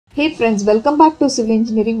Hey friends, welcome back to Civil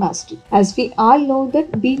Engineering Mastery. As we all know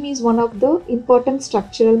that beam is one of the important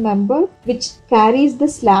structural member which carries the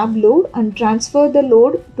slab load and transfer the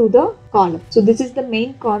load to the column. So this is the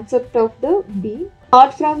main concept of the beam.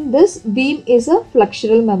 Apart from this, beam is a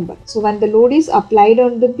flexural member. So when the load is applied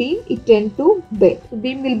on the beam, it tends to bend. So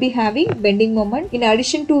beam will be having bending moment. In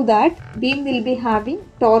addition to that, beam will be having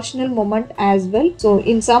torsional moment as well. So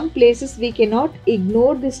in some places we cannot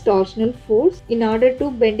ignore this torsional force. In order to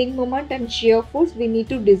bending moment and shear force, we need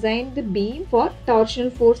to design the beam for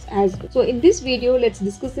torsional force as well. So in this video, let's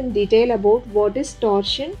discuss in detail about what is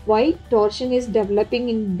torsion, why torsion is developing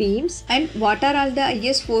in beams, and what are all the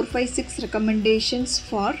IS-456 recommendations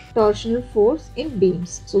for torsional force in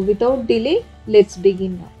beams. So without delay, let's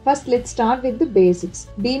begin now. First, let's start with the basics.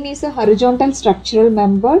 Beam is a horizontal structural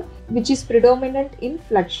member which is predominant in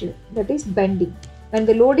flexure, that is bending. When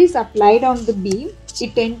the load is applied on the beam,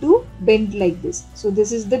 it tends to bend like this. So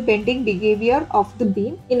this is the bending behavior of the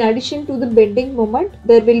beam. In addition to the bending moment,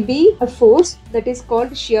 there will be a force that is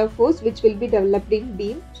called shear force which will be developed in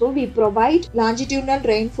beam. So we provide longitudinal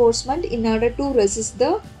reinforcement in order to resist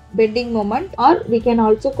the bending moment, or we can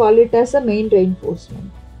also call it as a main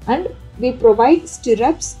reinforcement. And we provide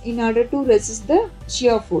stirrups in order to resist the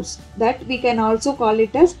shear force, that we can also call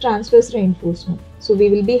it as transverse reinforcement. So we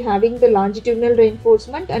will be having the longitudinal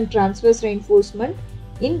reinforcement and transverse reinforcement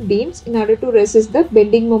in beams in order to resist the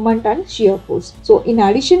bending moment and shear force. So in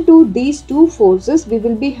addition to these two forces, we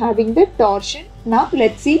will be having the torsion. Now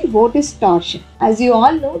let's see what is torsion. As you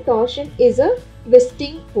all know, torsion is a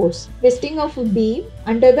twisting force, twisting of a beam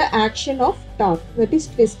under the action of torque, that is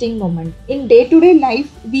twisting moment. In day-to-day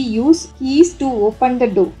life, we use keys to open the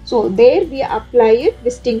door. So there we apply a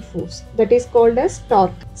twisting force that is called as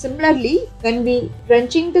torque. Similarly, when we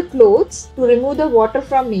wrenching the clothes to remove the water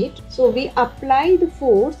from it, so we apply the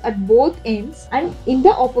force at both ends and in the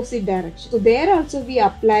opposite direction. So there also we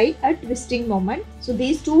apply a twisting moment. So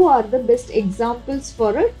these two are the best examples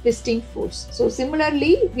for a twisting force. So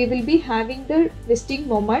similarly, we will be having the twisting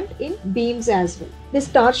moment in beams as well. This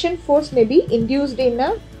torsion force may be induced in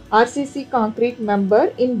a RCC concrete member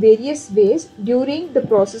in various ways during the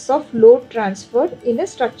process of load transfer in a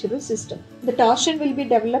structural system. The torsion will be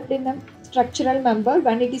developed in a structural member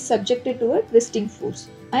when it is subjected to a twisting force.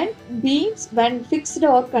 And beams, when fixed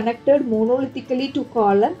or connected monolithically to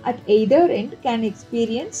column at either end, can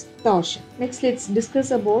experience torsion. Next, let's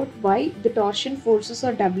discuss about why the torsion forces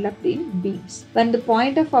are developed in beams. When the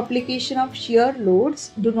point of application of shear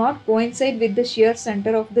loads do not coincide with the shear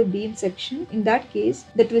center of the beam section, in that case,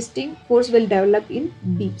 the twisting force will develop in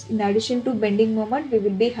beams. In addition to bending moment, we will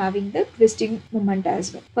be having the twisting moment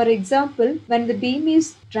as well. For example, when the beam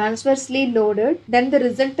is transversely loaded, then the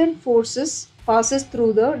resultant forces passes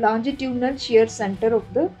through the longitudinal shear center of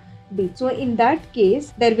the beam. So in that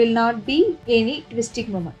case, there will not be any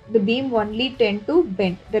twisting moment. The beam only tend to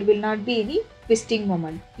bend. There will not be any twisting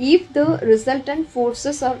moment. If the resultant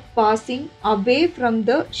forces are passing away from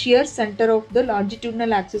the shear center of the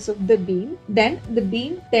longitudinal axis of the beam, then the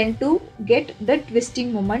beam tend to get the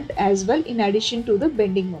twisting moment as well in addition to the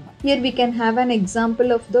bending moment. Here we can have an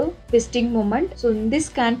example of the twisting moment. So in this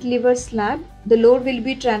cantilever slab, the load will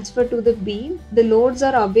be transferred to the beam. The loads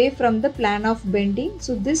are away from the plane of bending.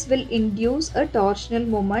 So this will induce a torsional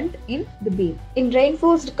moment in the beam. In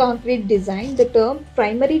reinforced concrete design, the term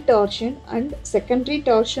primary torsion and secondary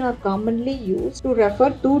torsion are commonly used to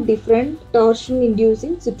refer to different torsion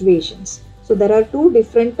inducing situations. So there are two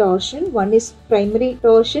different torsion. One is primary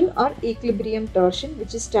torsion or equilibrium torsion,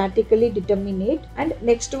 which is statically determinate, and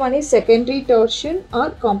next one is secondary torsion or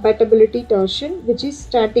compatibility torsion, which is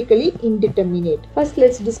statically indeterminate. First,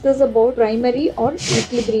 let's discuss about primary or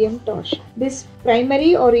equilibrium torsion. This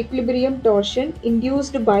primary or equilibrium torsion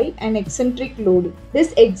induced by an eccentric loading.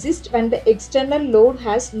 This exists when the external load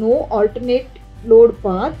has no alternate load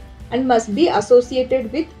path and must be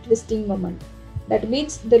associated with twisting moment. That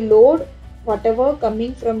means the load, whatever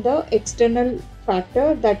coming from the external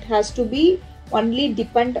factor, that has to be only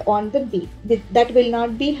depend on the beam. That will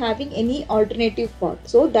not be having any alternative path.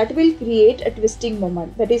 So that will create a twisting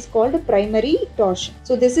moment. That is called a primary torsion.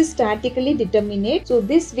 So this is statically determinate. So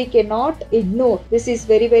this we cannot ignore. This is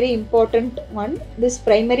very, very important one. This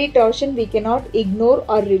primary torsion we cannot ignore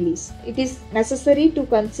or release. It is necessary to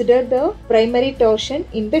consider the primary torsion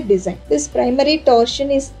in the design. This primary torsion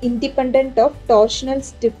is independent of torsional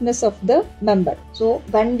stiffness of the member. So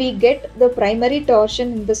when we get the primary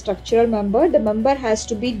torsion in the structural member, the member has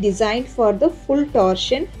to be designed for the full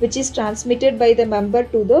torsion which is transmitted by the member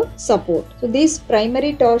to the support. So this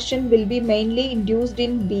primary torsion will be mainly induced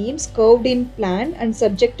in beams curved in plan and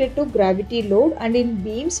subjected to gravity load, and in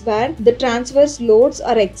beams where the transverse loads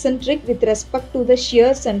are eccentric with respect to the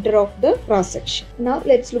shear center of the cross section. Now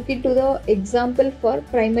let's look into the example for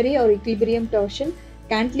primary or equilibrium torsion.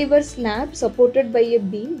 Cantilever slab supported by a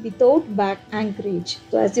beam without back anchorage.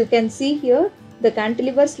 So as you can see here, the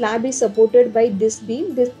cantilever slab is supported by this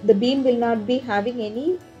beam. The beam will not be having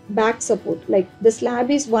any back support, like the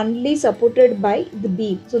slab is only supported by the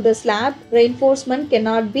beam. So the slab reinforcement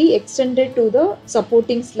cannot be extended to the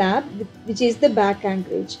supporting slab, which is the back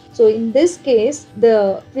anchorage. So in this case,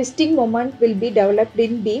 the twisting moment will be developed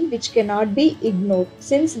in beam, which cannot be ignored.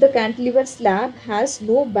 Since the cantilever slab has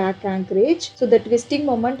no back anchorage, so the twisting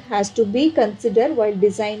moment has to be considered while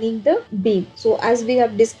designing the beam. So as we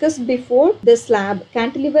have discussed before, the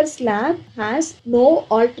cantilever slab has no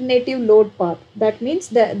alternative load path. That means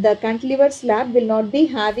the cantilever slab will not be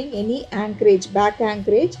having any anchorage, back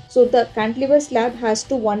anchorage. So the cantilever slab has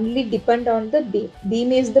to only depend on the beam.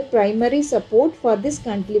 Beam is the primary support for this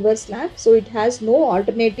cantilever slab. So it has no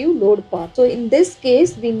alternative load path. So in this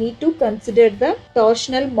case, we need to consider the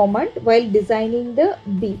torsional moment while designing the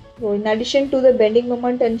beam. So in addition to the bending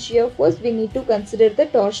moment and shear force, we need to consider the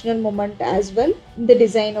torsional moment as well in the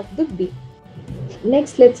design of the beam.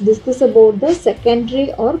 Next, let's discuss about the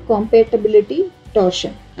secondary or compatibility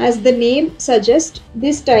torsion. As the name suggests,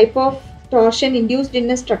 this type of torsion induced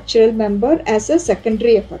in a structural member as a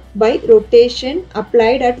secondary effect by rotation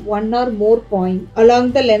applied at one or more points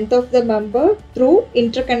along the length of the member through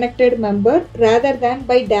interconnected member rather than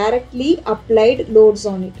by directly applied loads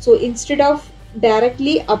on it. So instead of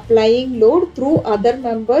directly applying load through other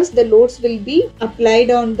members, the loads will be applied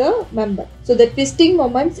on the member. So the twisting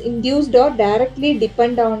moments induced or directly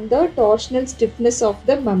depend on the torsional stiffness of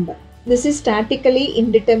the member. This is statically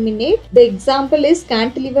indeterminate. The example is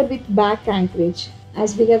cantilever with back anchorage.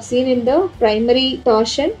 As we have seen in the primary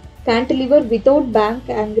torsion, cantilever without back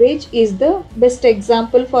anchorage is the best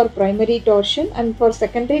example for primary torsion, and for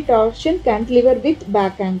secondary torsion, cantilever with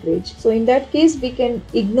back anchorage. So in that case, we can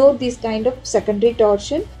ignore this kind of secondary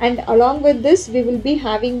torsion, and along with this, we will be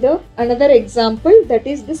having another example, that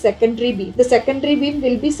is the secondary beam. The secondary beam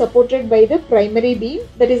will be supported by the primary beam,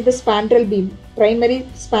 that is the spandrel beam. Primary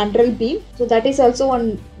spandrel beam. So that is also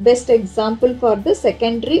one best example for the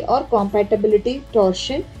secondary or compatibility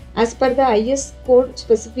torsion. As per the IS code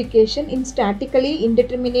specification, in statically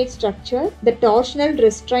indeterminate structure, the torsional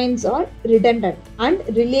restraints are redundant, and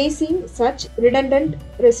releasing such redundant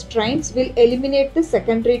restraints will eliminate the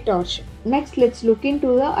secondary torsion. Next, let's look into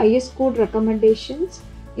the IS code recommendations.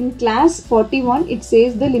 In class 41, it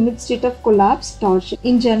says the limit state of collapse torsion.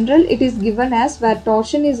 In general, it is given as where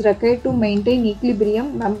torsion is required to maintain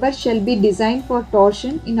equilibrium, members shall be designed for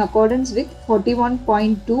torsion in accordance with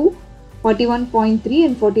 41.2, 41.3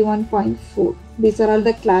 and 41.4. These are all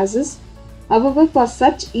the classes. However, for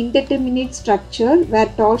such indeterminate structure where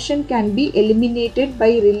torsion can be eliminated by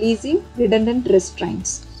releasing redundant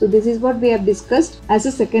restraints. So this is what we have discussed as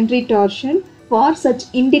a secondary torsion. For such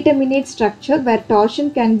indeterminate structure where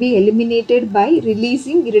torsion can be eliminated by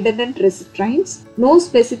releasing redundant restraints, no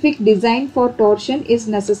specific design for torsion is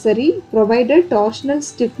necessary provided torsional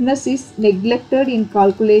stiffness is neglected in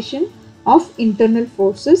calculation of internal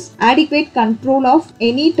forces. Adequate control of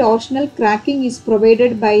any torsional cracking is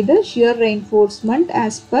provided by the shear reinforcement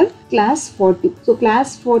as per class 40. So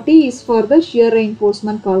class 40 is for the shear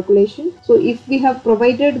reinforcement calculation. So if we have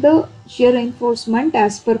provided the shear reinforcement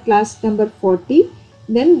as per class number 40,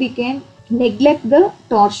 then we can neglect the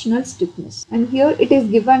torsional stiffness. And here it is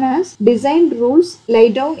given as design rules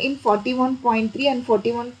laid down in 41.3 and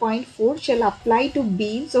 41.4 shall apply to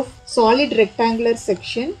beams of solid rectangular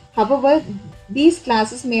section. However, these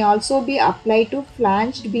classes may also be applied to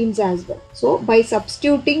flanged beams as well. So by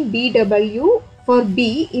substituting BW for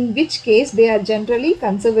B, in which case they are generally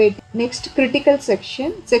conservative. Next, critical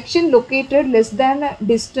section. Section located less than a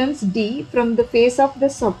distance D from the face of the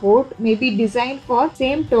support may be designed for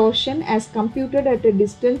same torsion as computed at a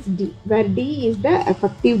distance D, where D is the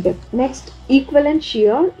effective depth. Next, equivalent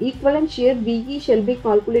shear. Equivalent shear VE shall be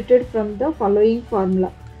calculated from the following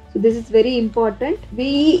formula. So this is very important.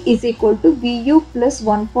 VE is equal to VU plus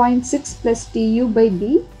 1.6 plus TU by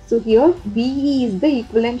B. So here VE is the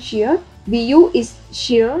equivalent shear, VU is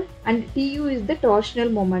shear, and TU is the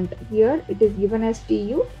torsional moment. Here it is given as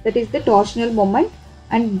TU, that is the torsional moment,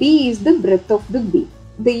 and B is the breadth of the beam.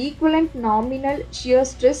 The equivalent nominal shear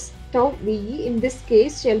stress tau VE in this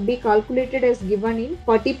case shall be calculated as given in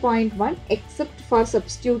 40.1 except for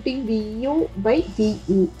substituting VU by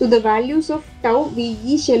VE. So the values of tau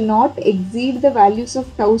VE shall not exceed the values of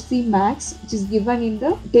tau C max, which is given in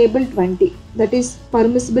the table 20. That is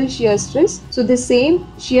permissible shear stress. So the same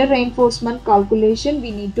shear reinforcement calculation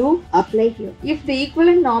we need to apply here. If the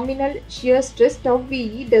equivalent nominal shear stress tau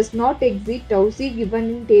VE does not exceed tau C given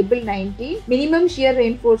in table 19, minimum shear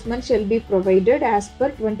reinforcement shall be provided as per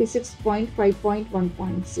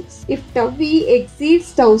 26.5.1.6. If tau VE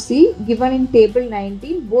exceeds tau C given in table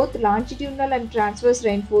 19, both longitudinal and transverse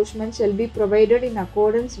reinforcement shall be provided in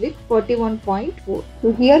accordance with 41.4.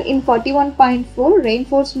 So here in 41.4,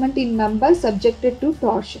 reinforcement in members subjected to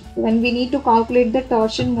torsion. When we need to calculate the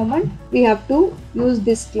torsion moment, we have to use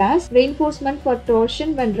this class. Reinforcement for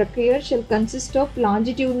torsion when required shall consist of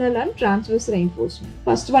longitudinal and transverse reinforcement.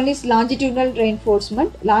 First one is longitudinal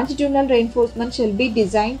reinforcement. Longitudinal reinforcement shall be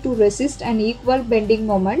designed to resist an equal bending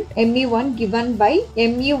moment mu1 given by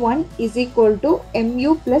mu1 is equal to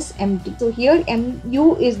mu plus mt. So here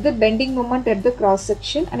mu is the bending moment at the cross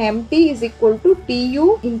section and mt is equal to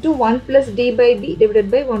tu into 1 plus d by b divided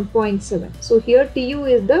by 1.7. So here tu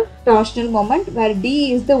is the torsional moment, where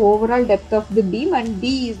d is the overall depth of the beam and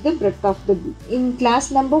d is the breadth of the beam. In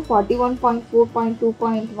class number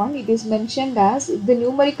 41.4.2.1, it is mentioned as the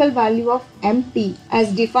numerical value of mt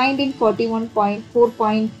as defined in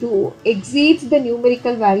 41.4.2 exceeds the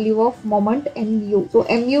numerical value of moment mu. So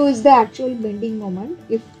mu is the actual bending moment.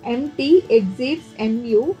 If mt exceeds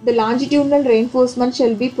mu, the longitudinal reinforcement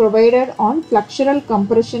shall be provided on flexural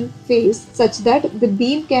compression phase such that the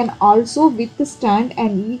beam can also withstand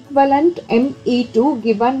an equivalent me2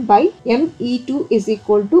 given by me2 is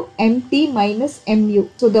equal to mt minus mu.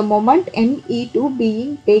 So the moment me2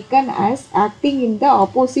 being taken as acting in the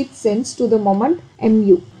opposite sense to the moment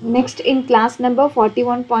mu. Next, in class number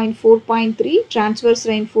 41.4.3, transverse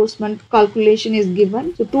reinforcement calculation is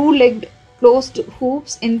given. So two-legged closed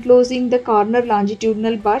hoops enclosing the corner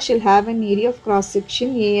longitudinal bar shall have an area of cross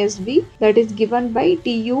section ASB that is given by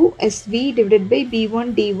TUSV divided by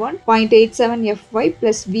B1 D1 0.87 Fy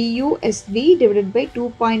plus VUSV divided by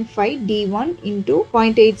 2.5 D1 into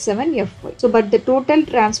 0.87 Fy. So but the total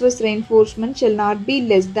transverse reinforcement shall not be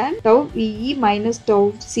less than tau VE minus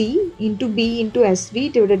tau C into B into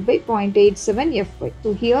SV divided by 0.87 Fy.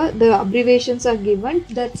 So here the abbreviations are given.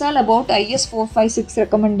 That's all about IS-456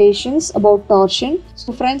 recommendations about torsion.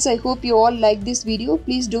 So friends, I hope you all like this video.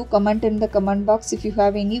 Please do comment in the comment box if you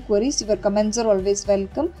have any queries. Your comments are always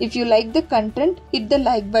welcome. If you like the content, hit the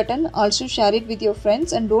like button. Also share it with your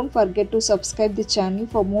friends and don't forget to subscribe the channel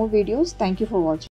for more videos. Thank you for watching.